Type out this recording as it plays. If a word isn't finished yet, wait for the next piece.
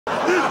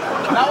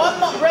Now, I'm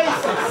not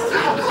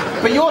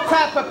racist, but your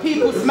type of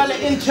people smell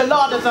of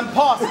enchiladas and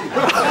parsley.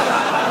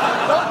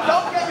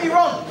 Don't get me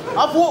wrong.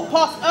 I've walked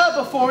past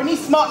her before and he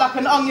smelled like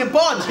an onion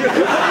budge.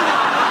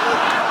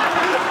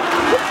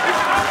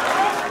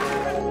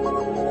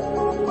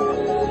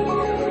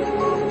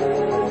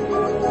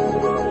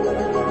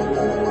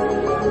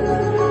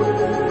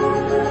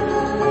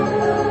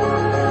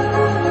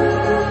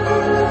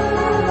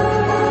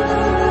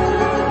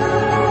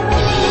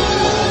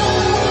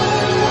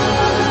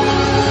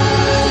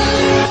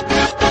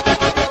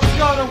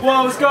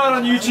 What's going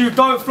on YouTube?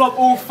 Don't Flop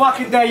all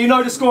fucking day. You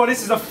know the score.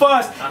 This is the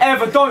first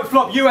ever Don't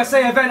Flop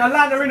USA event.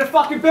 Atlanta in the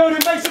fucking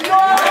building. Make some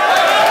noise!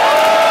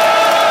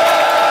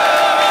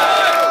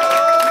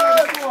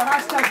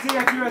 Hashtag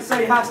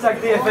DFUSA, hashtag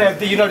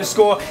DFAFD. You know the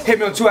score. Hit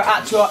me on Twitter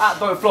at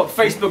Don't Flop,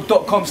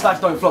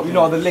 Facebook.com/Don't Flop. You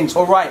know all the links.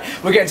 Alright,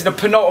 we're getting to the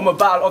penultimate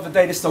battle of the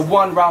day. This is a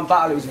one-round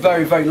battle. It was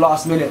very, very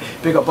last minute.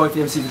 Big up both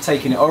the MCs for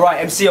taking it. Alright,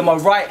 MC on my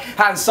right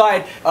hand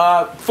side,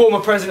 former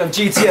president of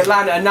GT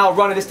Atlanta and now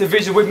running this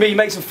division with me.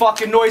 Make some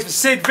fucking noise for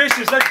Sid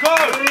Vicious. Let's go!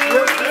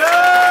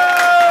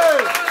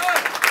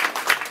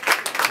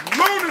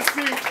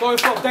 Don't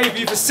Flop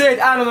debut for Sid,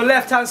 and on the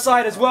left hand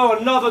side as well,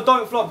 another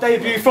Don't Flop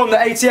debut from the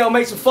ATL.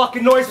 Make some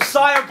fucking noise for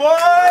SYAHBOY!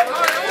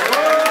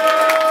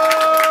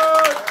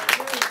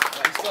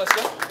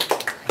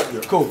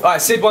 Cool.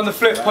 Alright, Sid won the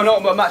flip,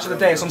 penultimate match of the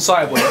day. It's on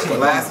SYAHBOY. Let's go.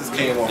 Glasses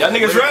came on. Y'all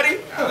niggas ready?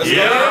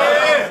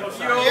 Yeah!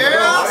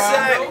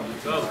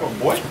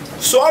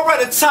 So I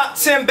read a top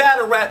 10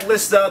 battle rap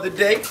list the other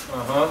day,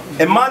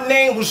 and my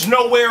name was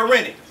nowhere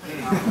in it.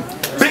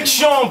 Big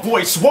Sean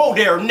voice, whoa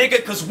there,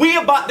 nigga, cause we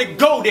about to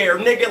go there,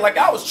 nigga. Like,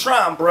 I was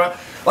trying, bruh.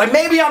 Like,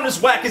 maybe I'm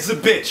just whack as a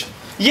bitch.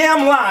 Yeah,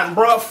 I'm lying,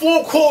 bruh.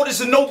 4 quarters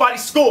and nobody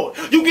scored.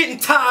 You getting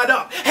tied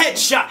up.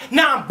 Headshot,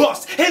 9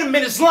 busts. Hit him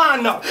in his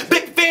lineup.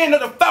 Big fan of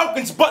the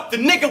Falcons, but the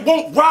nigga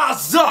won't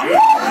rise up.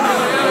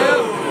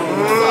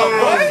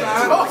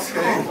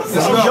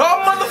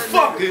 Y'all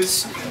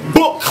motherfuckers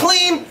book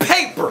clean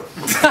paper.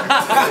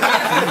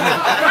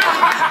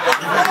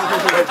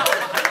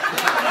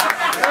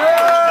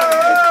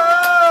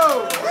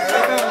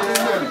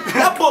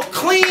 I book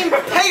clean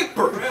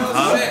paper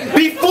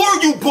before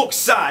you book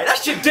side. That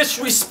shit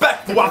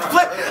disrespectful. I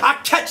flip, I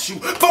catch you.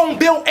 Phone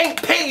bill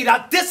ain't paid,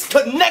 I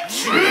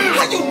disconnect you.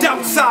 How you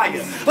doubt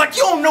Sire? Like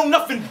you don't know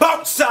nothing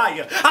about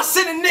Sire. I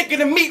send a nigga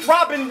to meet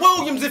Robin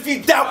Williams if he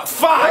doubt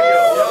fire.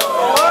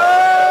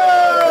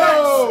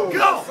 Let's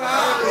go.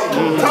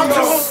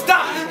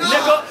 Stop,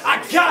 nigga. I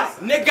got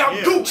it, nigga. I'm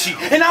Gucci,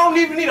 and I don't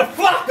even need a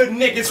flock of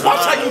niggas.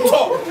 Watch how you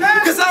talk,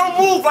 cause I don't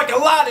move like a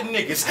lot of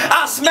niggas.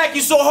 I'll smack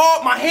you so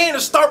hard my hand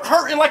will start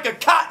hurting like a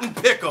cotton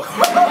picker.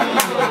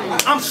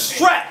 I'm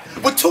strapped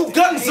with 2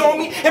 guns on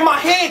me and my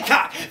hand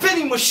cocked.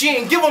 Vending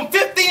machine, give them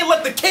 50 and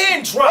let the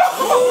can drop.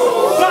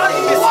 Body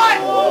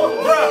missing,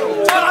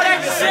 bro.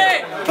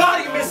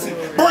 Body missing.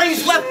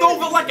 Brains left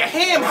over like a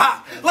ham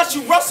hock. Let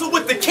you rustle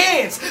with the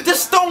cans.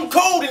 This Stone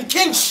Cold and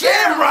Ken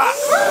Shamrock.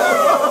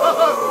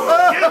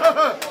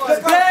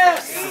 The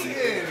best.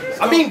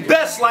 I mean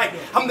best like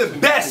I'm the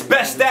best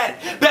at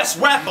it. Best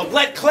rapper,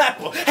 lead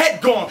clapper,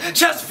 head gone,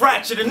 chest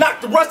fractured, and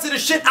knock the rest of the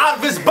shit out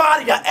of his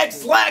body. I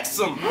X-lax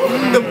him.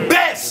 The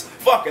best.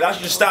 Fuck it, I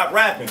should just stop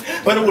rapping.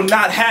 But it will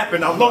not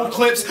happen. I load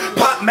clips,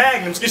 pop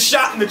magnums, get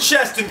shot in the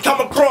chest, and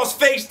come across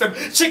face them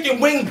chicken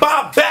wing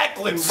Bob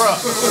Backlund,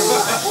 bruh.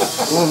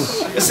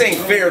 This ain't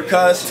fair,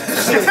 cuz.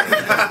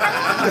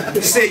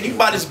 He said you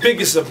about as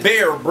big as a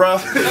bear, bruh.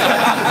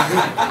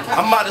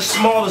 I'm about as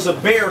small as a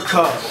bear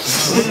cub.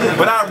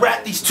 But I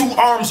wrap these 2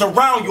 arms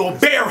around you, a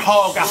bear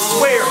hug, I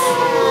swear.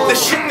 The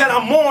shit that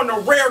I'm on, a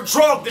rare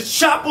drug, this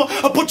chopper,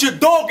 I'll put your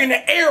dog in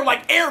the air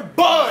like Air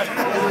Bud.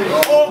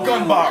 All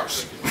gun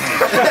bars.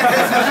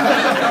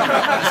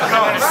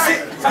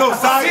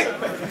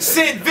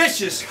 Sid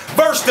Vicious,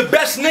 verse the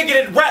best nigga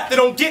that rap that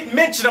don't get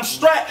mentioned. I'm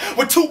strapped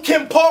with 2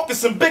 Kim Parkers,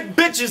 some big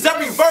bitches.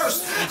 Every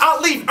verse, I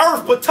leave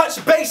Earth but touch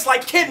base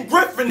like Ken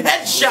Griffin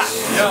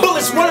headshot.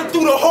 Bullets running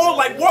through the hole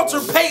like Walter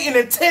Payton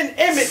and 10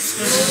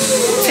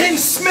 Emmets. 10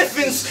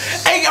 Smithins,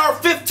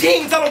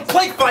 AR-15s. I don't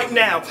play fight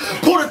now.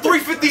 Pull the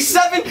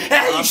 357 and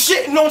have you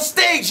shitting on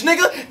stage,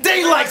 nigga.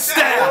 Daylight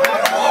style.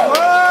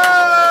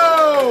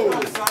 Whoa!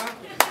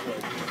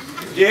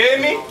 You hear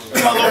me?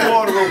 Get my little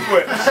water real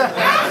quick.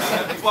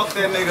 Fuck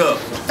that nigga up.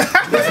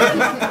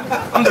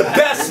 I'm the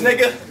best,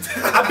 nigga.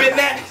 I've been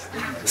that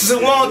since a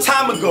long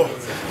time ago.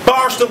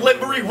 Bars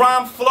delivery,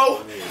 rhyme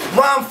flow.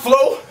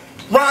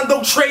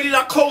 Rondo traded,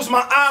 I close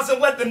my eyes and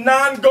let the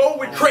 9 go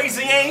with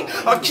crazy aim.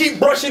 I keep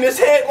brushing his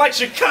head like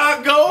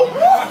Chicago.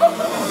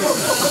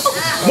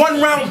 1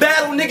 round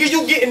battle, nigga,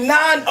 you getting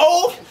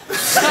 9-0.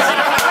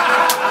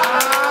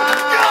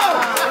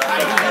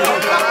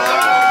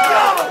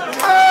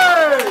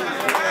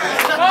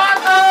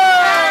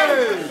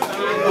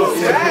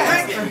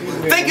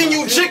 Thinking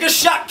you jigger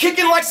shot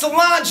kicking like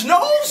Solange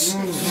knows?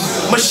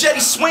 Machete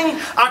swing,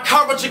 I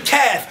carve your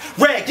calf.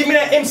 Red, give me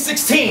that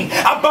M16.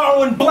 I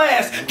borrow and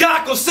blast.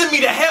 God gon' send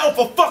me to hell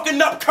for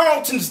fucking up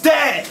Carlton's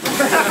dad.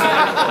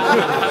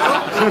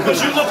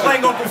 Cause you look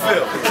like Uncle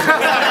Phil.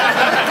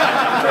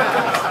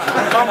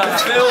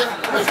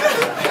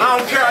 I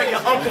don't care how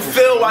your Uncle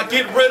Phil, I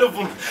get rid of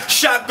him.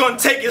 Shotgun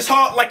take his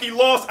heart like he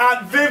lost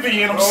Aunt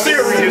Vivian. I'm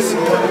serious.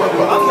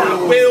 I'm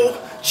not Will,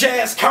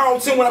 Jazz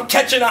Carlton when I'm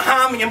catching a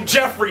homie. I'm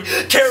Jeffrey.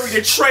 Carry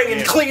the tray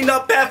and clean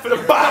up after the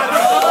body.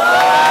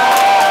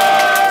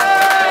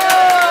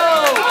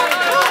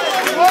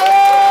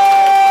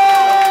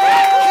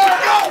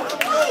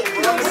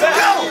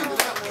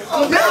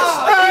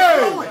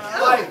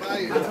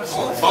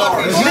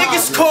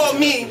 Niggas call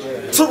me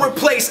to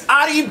replace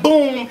Adi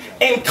Boom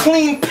and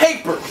Clean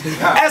Paper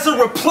as a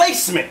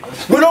replacement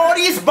with all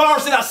these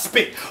bars that I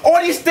spit,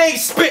 all these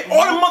things spit,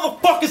 all the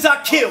motherfuckers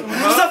I killed,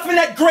 stuff in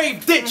that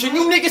grave ditch, and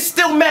you niggas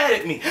still mad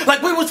at me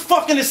like we was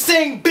fucking the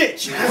same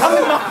bitch. I'm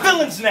in my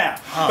feelings now,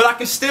 but I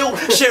can still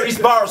share these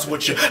bars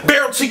with you.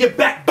 Barrel to your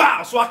back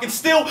bow, so I can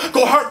still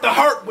go hurt the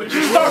hurt with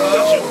you, start with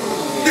you.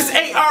 This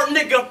AR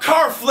nigga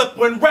car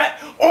flipper and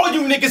rap all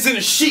you niggas in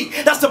the sheet.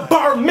 That's a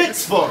bar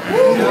mitzvah.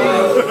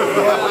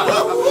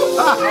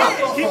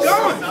 Keep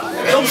going.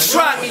 Don't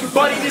try me,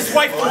 buddy. This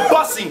wife from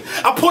bussing.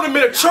 I put him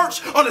in a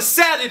church on a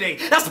Saturday.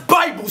 That's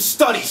Bible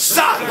study.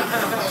 Sorry.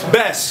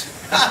 Best.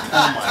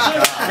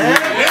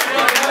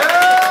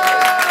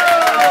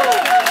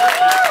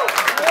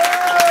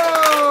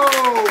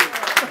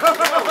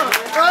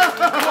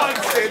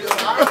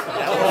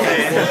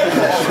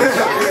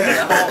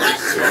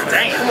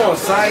 Come on,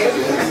 SYD.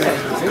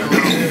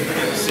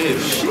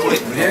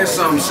 Here's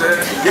something,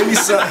 sir. Give me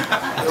some. I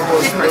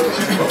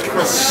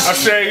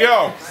said,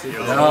 yo,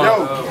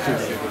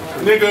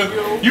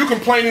 nigga, you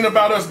complaining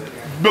about us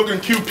booking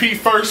QP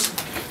first?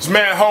 It's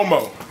mad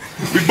homo.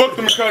 We booked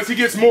him because he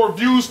gets more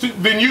views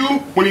than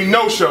you when he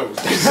no-shows.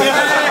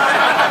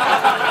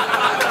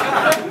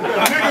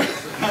 Nigga,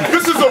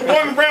 this is a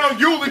one-round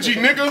eulogy,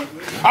 nigga.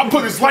 I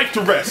put his life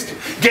to rest.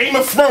 Game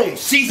of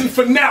Thrones, season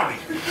finale.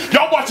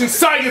 Y'all watching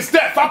Science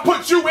Death. I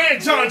put you and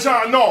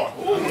John on.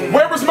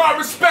 Where was my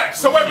respect?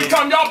 So every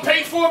time y'all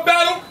pay for a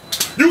battle,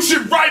 you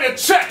should write a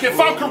check. If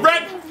I'm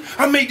correct,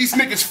 I made these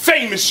niggas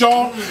famous,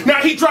 y'all.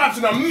 Now he drives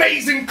an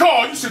amazing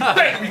car. You should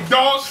thank me,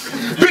 dog.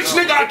 Bitch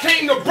nigga, I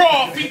came to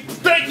brawl. If he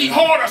think he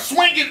hard, I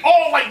swing it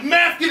all like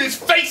math, get his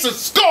face a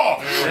scar.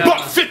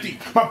 Buck 50,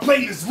 my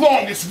blade is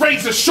long, it's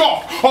razor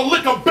sharp. I'll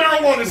lick a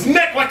barrel on his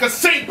neck like a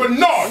Saint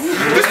Bernard.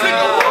 This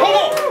nigga, hold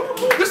on.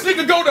 This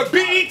nigga go to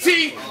BET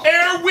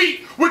every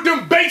week with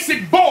them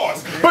basic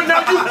bars. But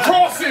now you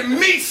crossing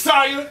me,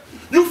 sire.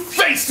 You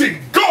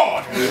facing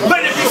God.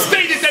 Let it be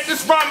stated that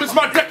this rhyme is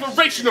my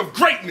declaration of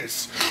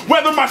greatness.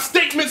 Whether my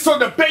statements are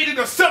debated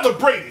or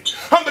celebrated,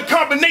 I'm the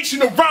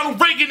combination of Ronald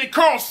Reagan and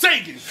Carl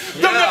Sagan.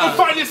 They'll never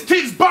find this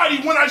kid's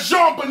body when I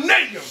Jean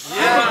Benet him.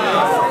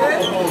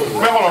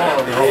 Man,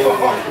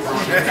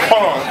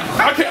 hold on.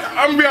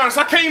 I'm gonna be honest,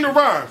 I came to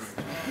rhyme.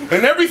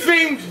 And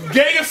everything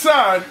gay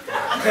aside,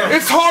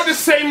 it's hard to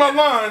say my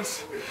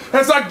lines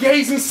as I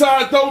gaze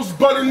inside those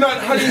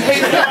butternut honey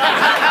haters.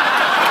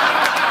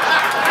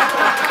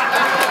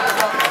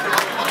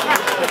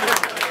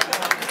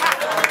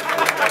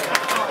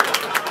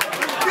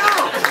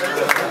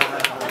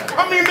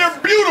 I mean, they're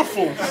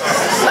beautiful.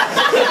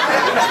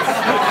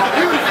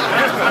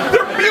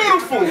 They're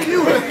beautiful.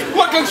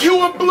 Like a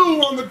hue of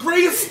blue on the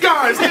greatest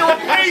skies. They're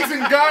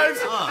amazing, guys.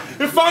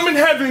 If I'm in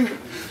heaven,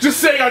 just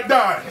say I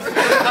died.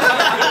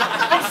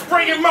 I'm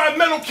spraying my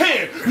metal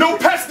can. No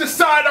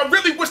pesticide. I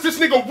really wish this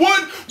nigga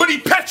would, but he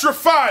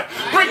petrified.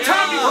 Bring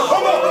Tommy.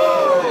 Hold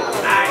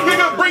on.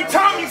 Nigga, bring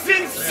Tommy's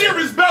in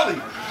his belly.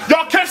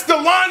 Y'all catch the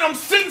line? I'm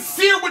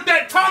sincere with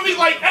that Tommy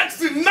like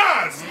X and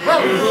Nas.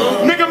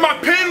 Nigga, my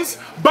pens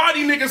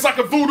body niggas like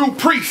a voodoo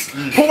priest.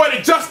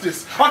 Poetic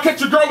justice. I'll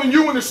catch a girl and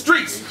you in the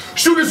streets.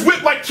 Shoot his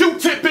whip like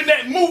Q-tip in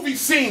that movie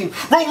scene.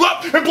 Roll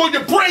up and blow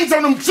your brains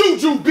on them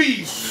juju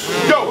bees.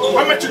 Yo,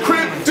 I'm at your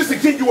crib just to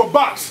give you a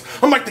box.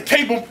 I'm like the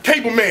cable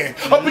man.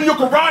 Up in your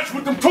garage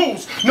with them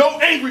tools.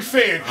 No angry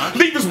fan.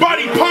 Leave his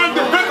body pond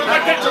the river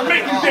like that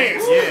Jamaican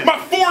dance. My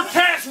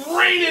forecast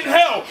rain in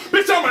hell.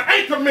 Bitch, I'm an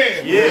anchor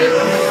man.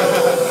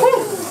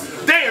 Whew.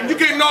 Damn, you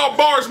getting all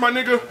bars, my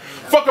nigga.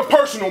 Fuck a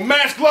personal.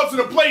 Mask, gloves,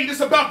 and a blade. It's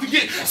about to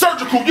get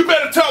surgical. You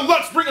better tell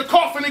Lux bring a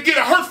coffin and get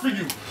a hearse for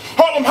you.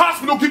 Harlem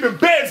Hospital keeping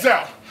beds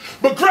out.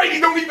 But Grady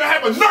don't even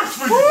have a nurse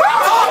for you.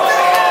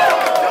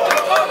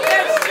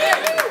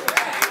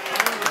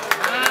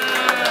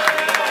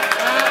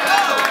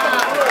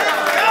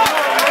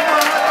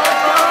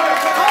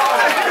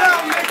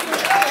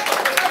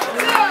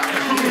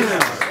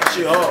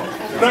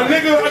 Now,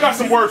 nigga, I got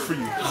some words for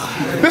you.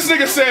 This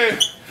nigga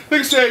said,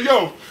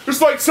 yo,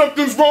 it's like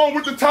something's wrong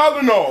with the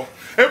Tylenol.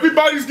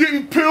 Everybody's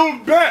getting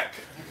peeled back.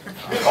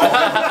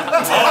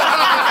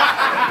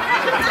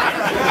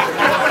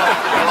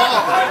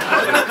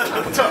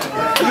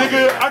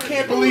 Nigga, I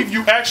can't believe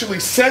you actually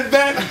said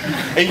that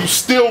and you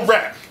still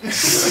rap.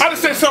 I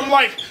just said something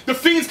like, the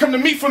fiends come to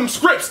me for them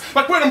scripts.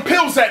 Like, where them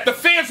pills at? The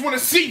fans want to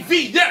see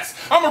V. Yes,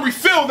 I'ma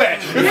refill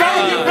that. If I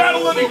don't get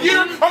Battle of the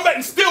Year, I'm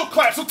letting still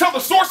clap. So tell the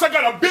source I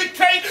got a big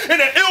K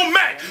and an ill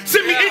Mac.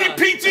 Send me any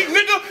PG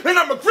nigga and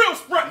I'm a grill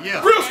scrap.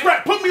 Grill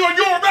scrap. Put me on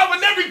URL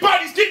and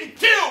everybody's getting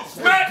killed,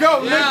 man.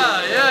 Go,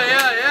 nigga.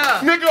 Yeah.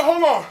 Nigga,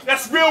 hold on.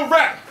 That's real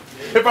rap.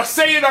 If I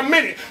say it, I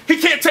meant it. He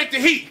can't take the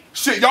heat.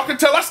 Shit, y'all can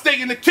tell I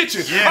stay in the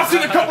kitchen. I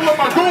sent a couple of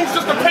my goons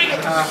just to pay him.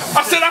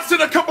 I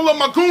sent a couple of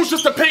my goons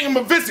just to pay him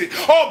a visit.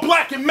 All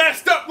black and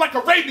masked up like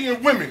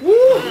Arabian women.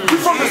 We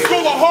from the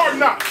school of hard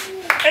knocks.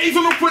 A's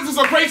on the quizzes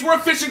are grades were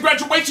efficient.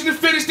 Graduation is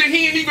finished and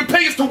he ain't even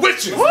pay his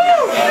tuition.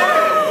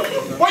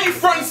 Why you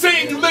frontin'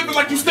 saying you living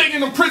like you stayed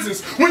in them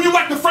prisons when you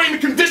lack the frame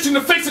and condition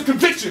to face a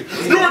conviction?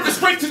 You're a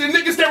disgrace to the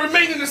niggas that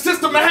remain in the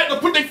system and had to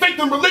put their faith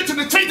in religion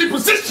to change their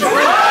position.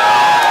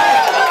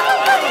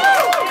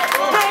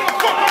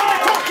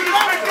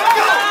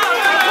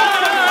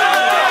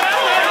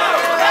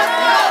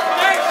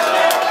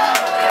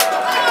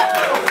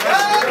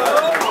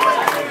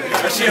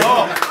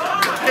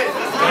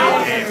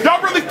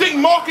 Y'all really think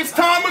Marcus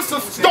Thomas will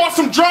start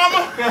some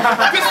drama?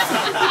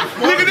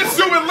 This is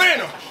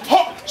Atlanta.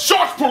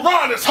 Sharks,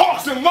 piranhas,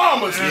 hawks, and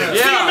llamas. See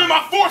him in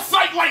my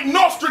foresight like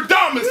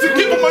Nostradamus to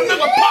give him a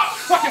nigga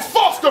pop like his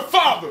foster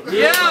father.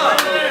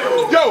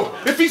 Yo,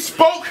 if he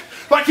spoke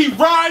like he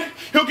ride,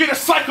 he'll get a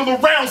cycle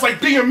of rounds like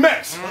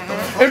DMX.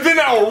 And then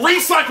I'll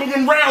recycle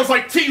them rounds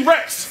like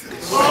T-Rex.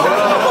 Let's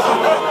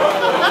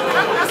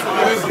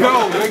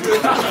go,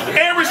 nigga.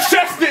 Air his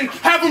chest in,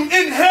 have him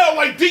inhale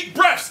like deep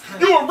breaths.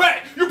 You a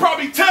rat, you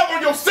probably tell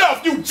on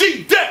yourself, you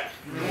G-Depp.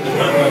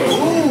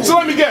 So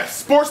let me guess,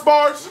 sports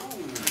bars?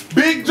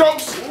 Big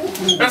jokes?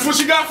 That's what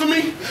you got for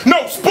me?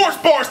 No, sports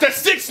bars, that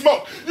six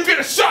smoke. You get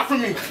a shot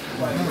from me.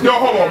 Yo,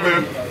 hold on,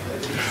 man.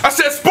 I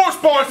said sports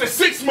bars, that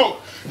six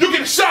smoke. You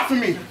get a shot from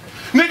me.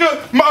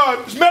 Nigga, my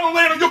metal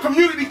land on your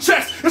community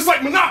chest. It's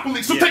like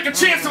Monopoly, so take a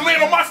chance and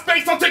land on my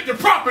space, I'll take your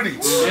property.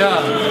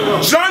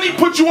 Johnny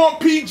put you on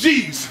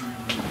PGs.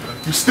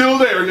 You still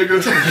there,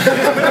 nigga.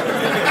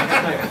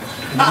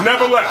 You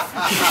never left.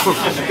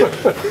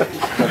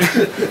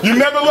 You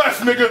never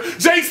left, nigga.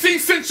 JC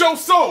sent your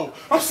soul.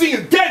 I'm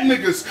seeing dead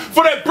niggas.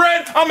 For that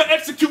bread, I'ma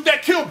execute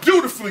that kill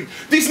beautifully.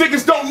 These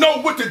niggas don't know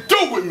what to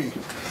do with me.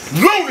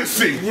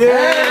 Lunacy.